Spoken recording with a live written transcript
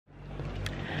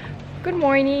Good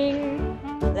morning.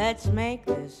 Let's make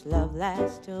this love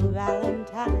last till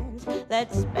Valentine's.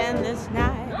 Let's spend this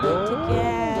night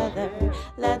together.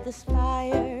 Let this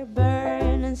fire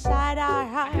burn inside our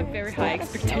hearts. I have very high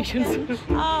expectations.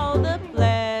 All the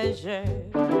pleasure.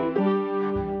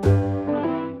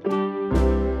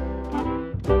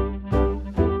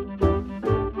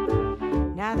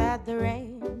 Now that the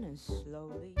rain is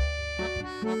slowly.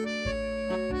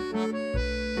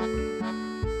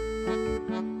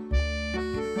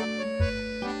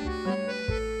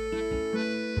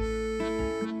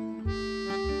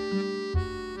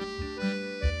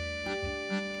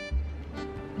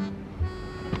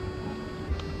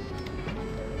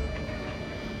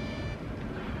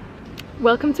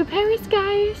 Welcome to Paris,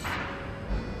 guys!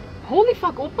 Holy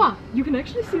fuck, Opa! You can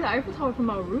actually see the Eiffel Tower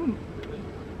from our room.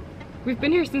 We've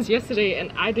been here since yesterday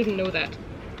and I didn't know that.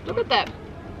 Look at that!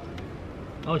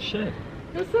 Oh shit!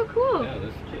 That's so cool! Yeah,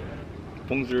 that's cute.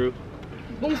 Bonjour!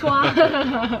 Bonsoir!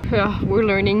 Yeah, we're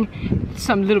learning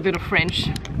some little bit of French.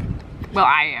 Well,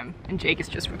 I am, and Jake is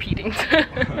just repeating.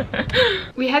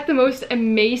 We had the most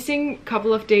amazing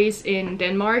couple of days in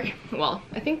Denmark. Well,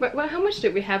 I think, well, how much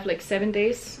did we have? Like 7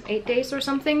 days, 8 days or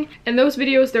something? And those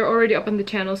videos, they're already up on the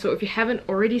channel, so if you haven't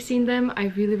already seen them, I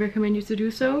really recommend you to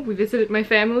do so. We visited my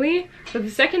family for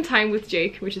the second time with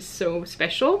Jake, which is so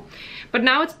special. But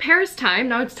now it's Paris time.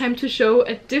 Now it's time to show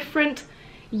a different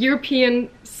European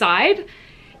side.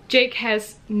 Jake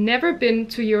has never been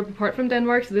to Europe apart from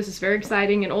Denmark, so this is very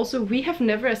exciting. And also, we have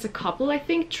never as a couple, I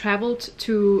think, traveled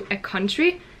to a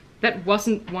country that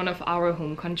wasn't one of our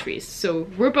home countries. So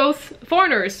we're both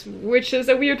foreigners, which is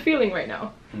a weird feeling right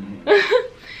now.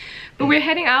 But we're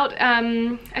heading out.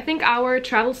 I think our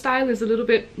travel style is a little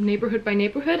bit neighborhood by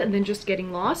neighborhood and then just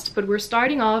getting lost. But we're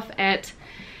starting off at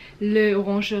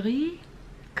l'Orangerie,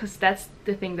 because that's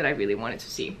the thing that I really wanted to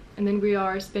see. And then we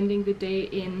are spending the day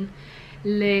in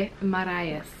Les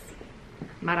Marais.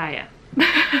 Maraya.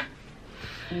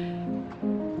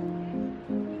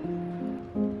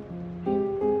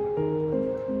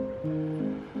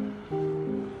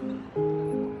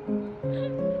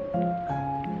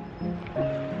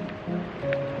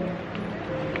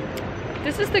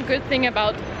 This is the good thing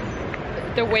about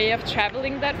the way of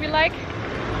traveling that we like.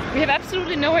 We have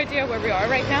absolutely no idea where we are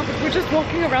right now, but we're just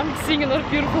walking around seeing a lot of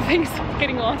beautiful things,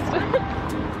 getting lost.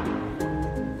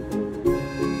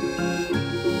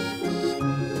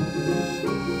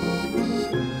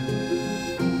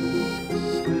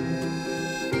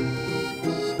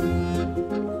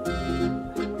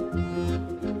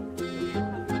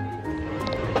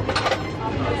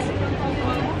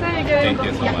 Thank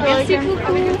you so much.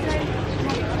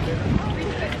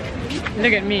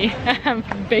 Look at me, I'm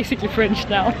basically French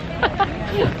now.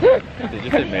 Did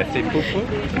you say merci beaucoup?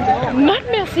 Not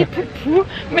merci beaucoup.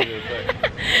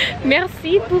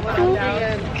 Merci beaucoup.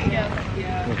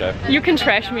 Okay. You can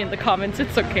trash me in the comments,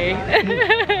 it's okay.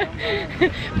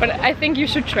 But I think you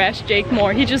should trash Jake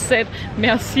more. He just said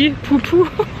merci poupou.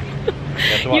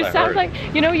 You sound like,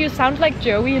 you know, you sound like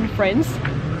Joey in Friends.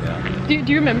 Yeah.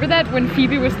 Do you remember that when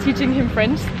Phoebe was teaching him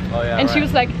French? Oh yeah. And she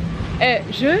was like,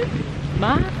 je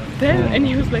m'appelle, and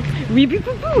he was like, oui,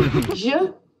 poupou.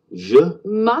 Je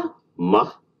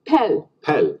m'appelle.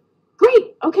 Pelle.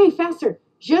 Great. Okay, faster.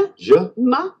 Je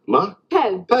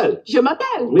M'appelle. m'appelle. Je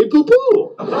m'appelle. Mais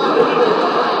poupou.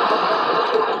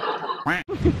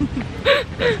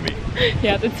 That's me.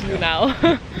 Yeah, that's you now.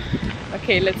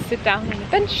 Okay, let's sit down on the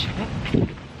bench.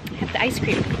 Have the ice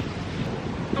cream.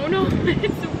 Oh no,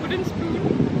 it's a wooden spoon.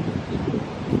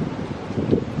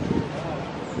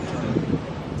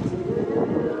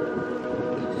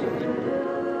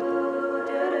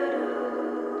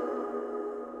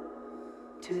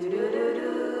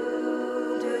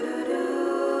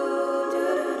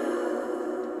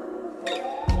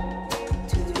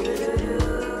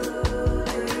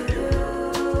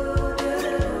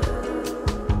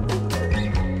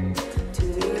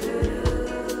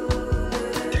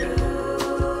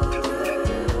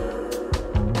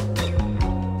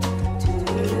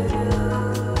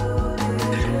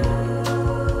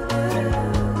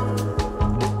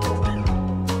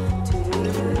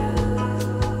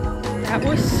 That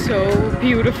was so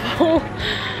beautiful.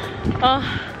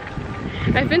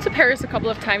 I've been to Paris a couple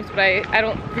of times, but I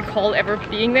don't recall ever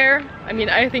being there. I mean,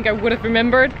 I think I would have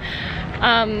remembered.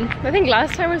 I think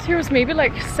last time I was here was maybe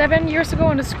like 7 years ago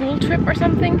on a school trip or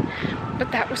something,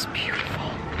 but that was beautiful.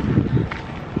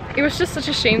 It was just such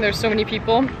a shame there's so many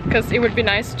people, because it would be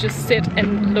nice to just sit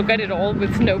and look at it all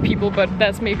with no people, but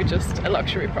that's maybe just a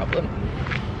luxury problem.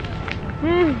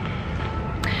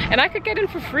 And I could get in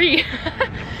for free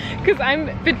because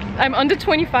I'm under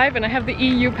 25 and I have the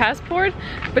EU passport,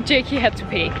 but Jake, he had to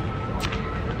pay.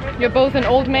 You're both an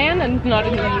old man and not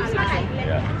in the EU citizen.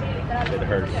 Yeah, it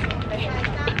hurts.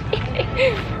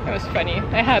 That was funny.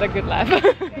 I had a good laugh.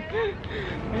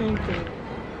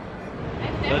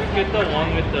 Let's get the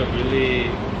one with the really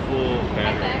full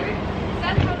battery. Is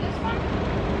that from this one?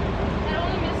 I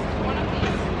only missed one of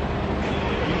these.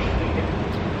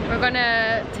 We're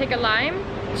gonna take a lime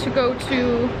to go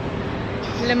to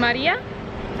Le Maria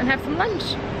and have some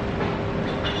lunch.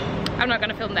 I'm not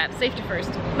gonna film that. Safety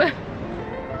first.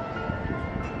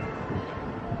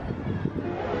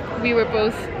 We were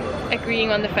both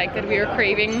agreeing on the fact that we were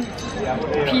craving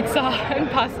pizza and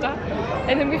pasta,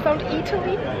 and then we found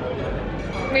Italy.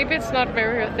 Maybe it's not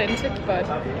very authentic, but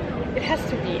it has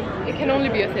to be. It can only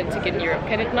be authentic in Europe,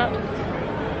 can it not?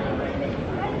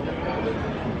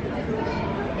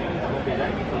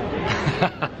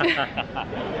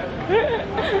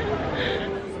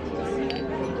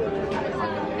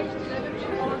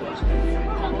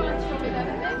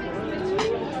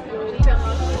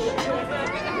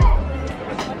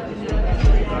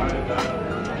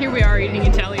 Here we are eating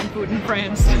Italian food in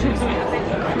France.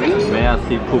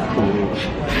 Merci beaucoup.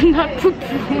 Not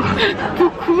poo-poo.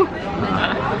 Poo-poo.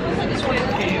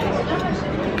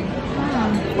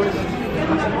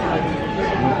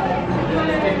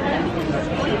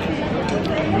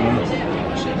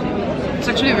 It's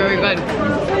actually very good.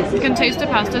 You can taste the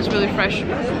pasta is really fresh.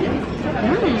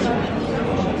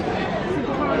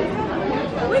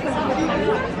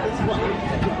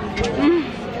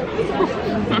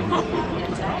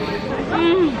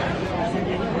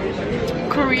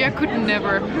 Korea could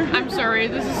never. I'm sorry,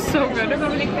 this is so good.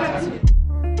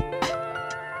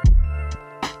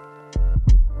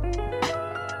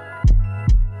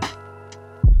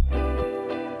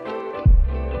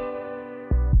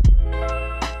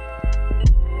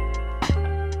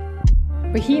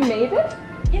 But he made it?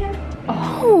 Yeah.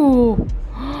 Oh!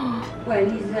 Well,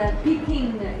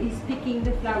 he's picking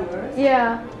the flowers.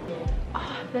 Yeah.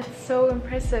 Oh, that's so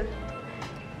impressive.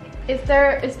 Is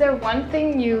there one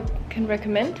thing you can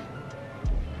recommend?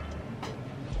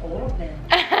 All of them.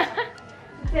 To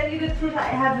tell you the truth, I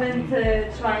haven't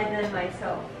tried them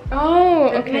myself. Oh,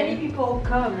 But okay. many people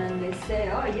come and they say,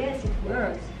 oh yes, it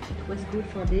works. It was good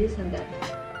for this and that.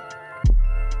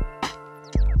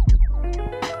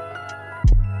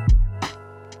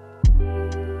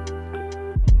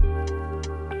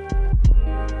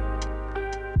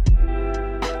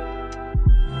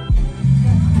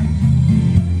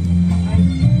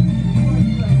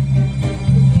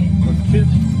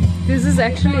 This is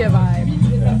actually a vibe.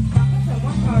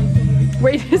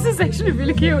 Wait, this is actually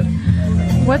really cute.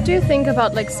 What do you think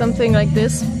about like something like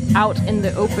this out in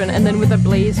the open and then with a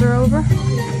blazer over?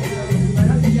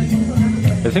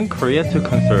 Isn't Korea too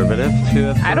conservative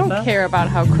to I don't care about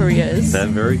how Korea is.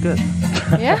 Then very good.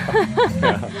 Yeah?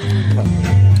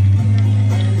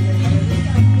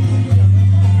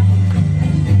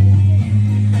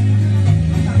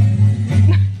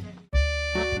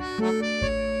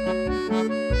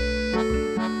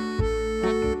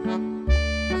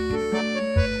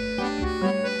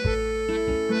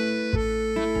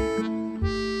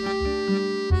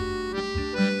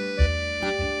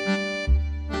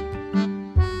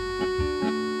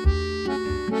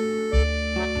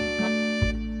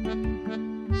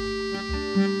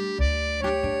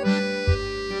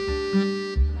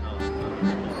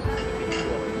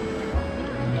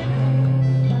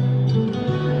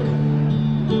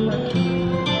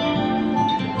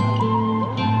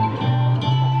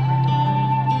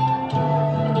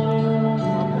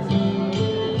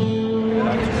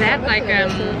 Like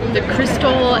the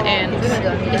crystal and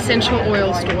essential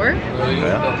oil store.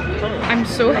 I'm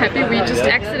so happy we just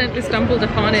accidentally stumbled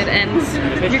upon it, and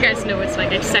you guys know it's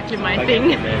like exactly my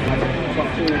thing.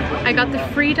 I got the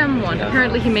Freedom one.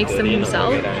 Apparently he makes them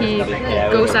himself. He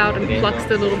goes out and plucks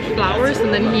the little flowers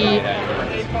and then he,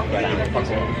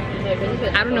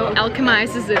 I don't know,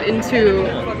 alchemizes it into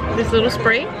this little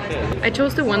spray. I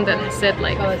chose the one that said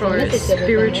like for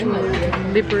spiritual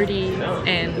liberty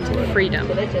and freedom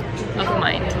of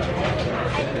mind.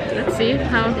 Let's see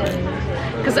how,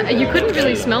 because you couldn't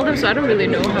really smell them, so I don't really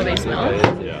know how they smell.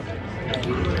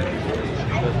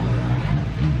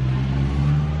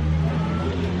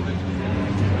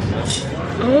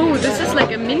 Oh, this is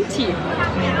like a minty.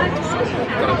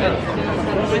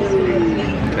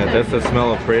 And that's the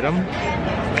smell of freedom?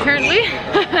 Apparently.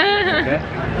 Okay.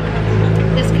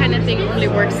 This kind of thing only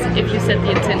works if you set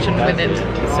the intention with it,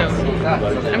 so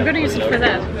I'm gonna use it for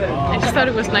that. I just thought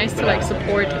it was nice to like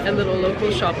support a little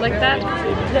local shop like that.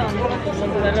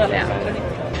 Yeah.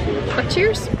 But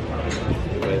cheers!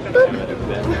 Boop.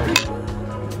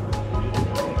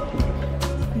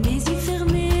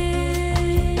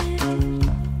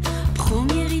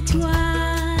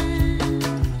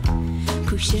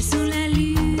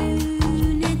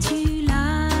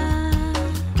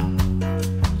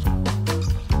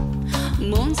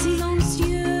 silencieux.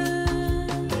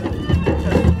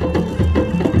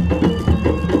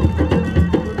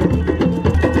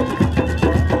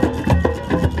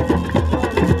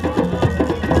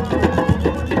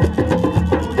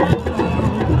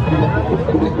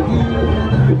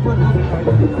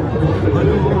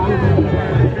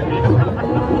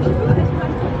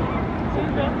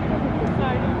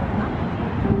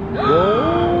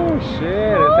 Oh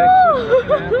shit, it's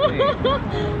actually happening.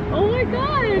 Oh my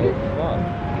god! Fuck.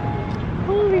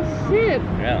 Holy shit!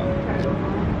 Yeah.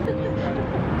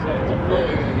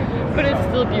 But it's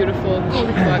still beautiful.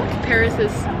 Holy fuck. Paris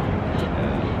is,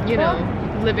 you know,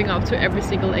 living up to every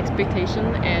single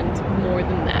expectation and more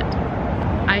than that.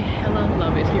 I hella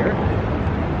love it here.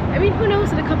 I mean, who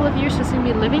knows, in a couple of years you'll see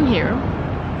me living here.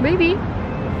 Maybe.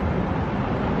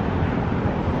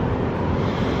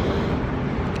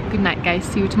 Good night, guys.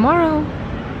 See you tomorrow.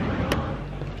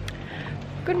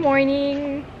 Good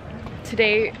morning.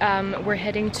 Today we're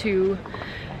heading to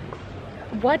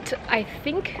what I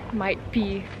think might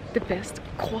be the best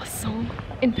croissant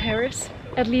in Paris.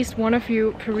 At least one of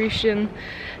you Parisian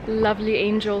lovely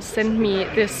angels sent me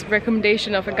this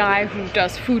recommendation of a guy who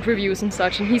does food reviews and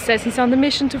such, and he says he's on the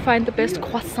mission to find the best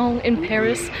croissant in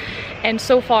Paris, and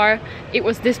so far it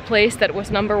was this place that was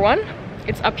 #1.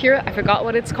 It's up here, I forgot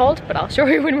what it's called, but I'll show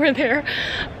you when we're there.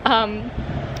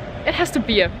 It has to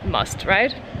be a must,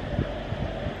 right?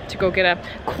 To go get a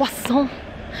croissant.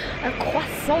 A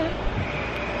croissant.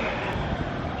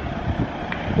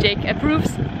 Jake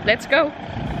approves. Let's go.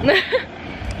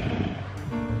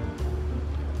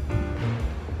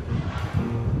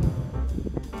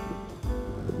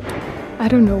 I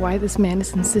don't know why this man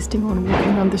is insisting on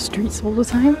walking on the streets all the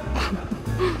time.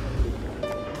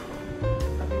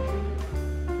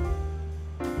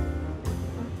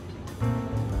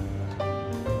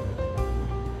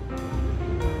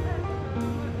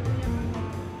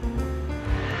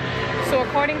 So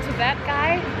according to that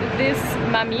guy, this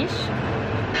mamiche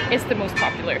is the most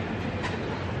popular.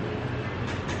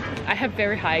 I have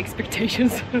very high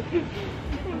expectations.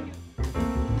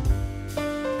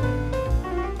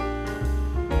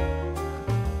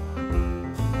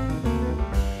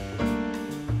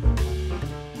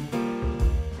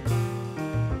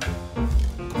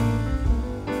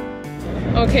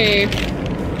 Okay,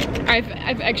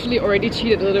 I've actually already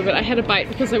cheated a little bit. I had a bite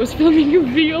because I was filming a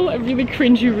reel, a really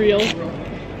cringy reel.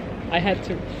 I had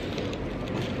to.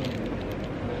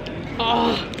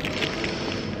 Oh.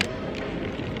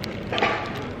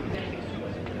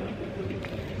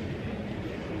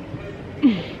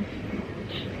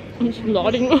 I'm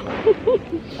snotting.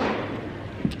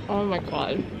 Oh my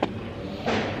god.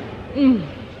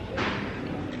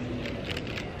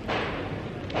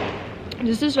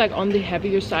 This is like on the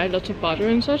heavier side, lots of butter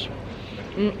and such.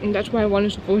 And that's why I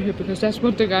wanted to go here, because that's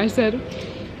what the guy said.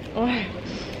 Oh.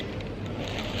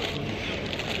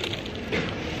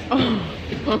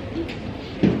 Oh.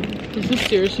 This is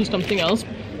seriously something else.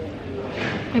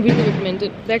 I really recommend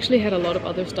it. They actually had a lot of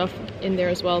other stuff in there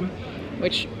as well,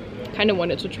 which I kind of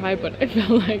wanted to try, but I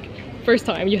felt like first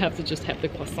time you have to just have the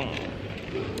croissant.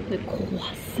 The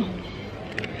croissant.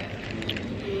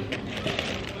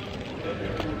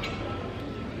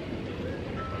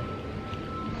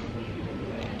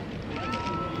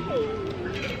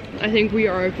 I think we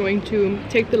are going to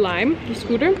take the Lime, the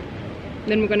scooter,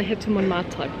 then we're gonna head to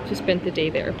Montmartre to spend the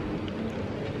day there.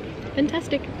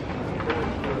 Fantastic.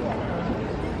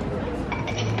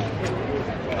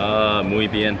 Muy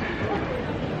bien.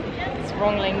 It's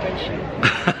wrong language.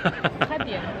 Très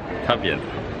bien. Très bien.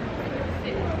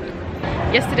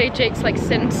 Yesterday Jake's like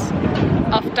sense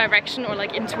of direction, or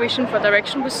like intuition for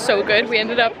direction, was so good. We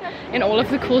ended up in all of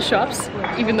the cool shops,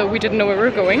 even though we didn't know where we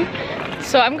were going.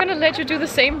 So I'm gonna let you do the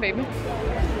same, baby.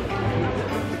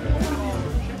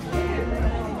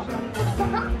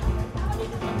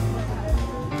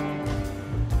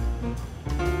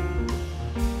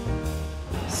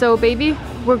 So baby,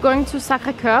 we're going to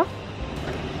Sacré-Cœur,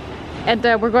 and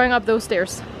we're going up those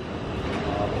stairs.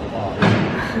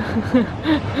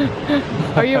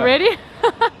 Are you ready?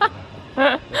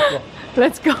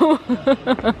 Let's go.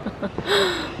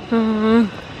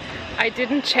 I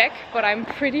didn't check, but I'm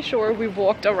pretty sure we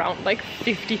walked around like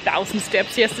 50,000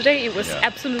 steps yesterday. It was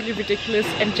absolutely ridiculous,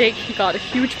 and Jake, he got a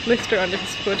huge blister under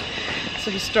his foot,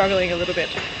 so he's struggling a little bit.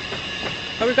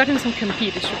 But we got him some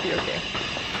Campide, it should be okay.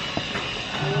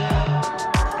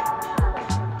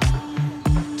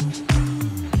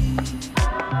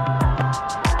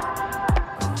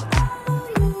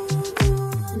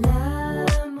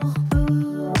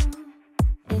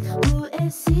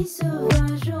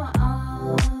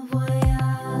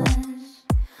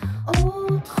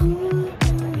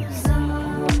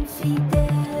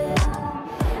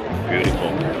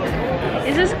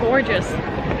 gorgeous.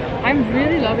 I'm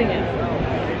really loving it.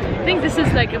 I think this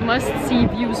is like a must-see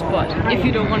view spot if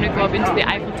you don't want to go up into the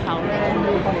Eiffel Tower.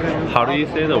 How do you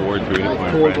say the word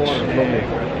beautiful in French?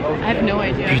 I have no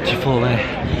idea. Beautiful.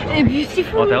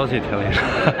 Beautiful. Oh, that was Italian.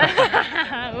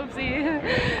 Whoopsie.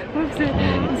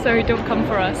 Whoopsie. Sorry, don't come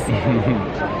for us.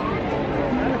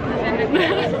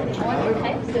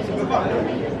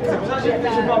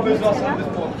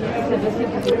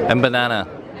 And banana.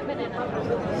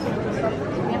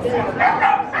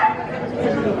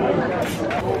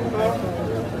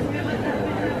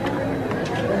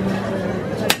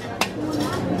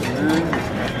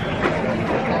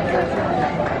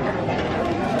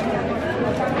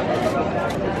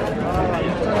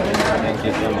 Thank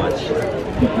you so much.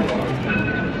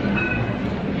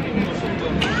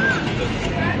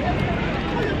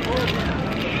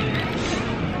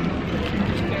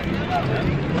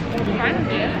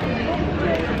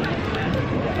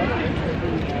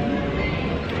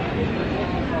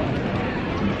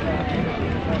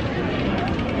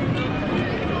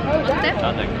 What's that?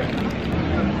 Not that great.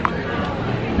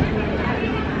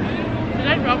 Did I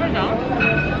drop it down?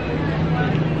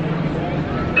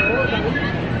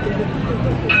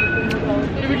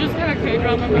 Did we just have a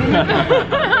K-drama moment?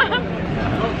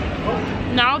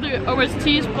 Now the OST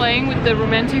is playing with the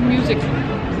romantic music.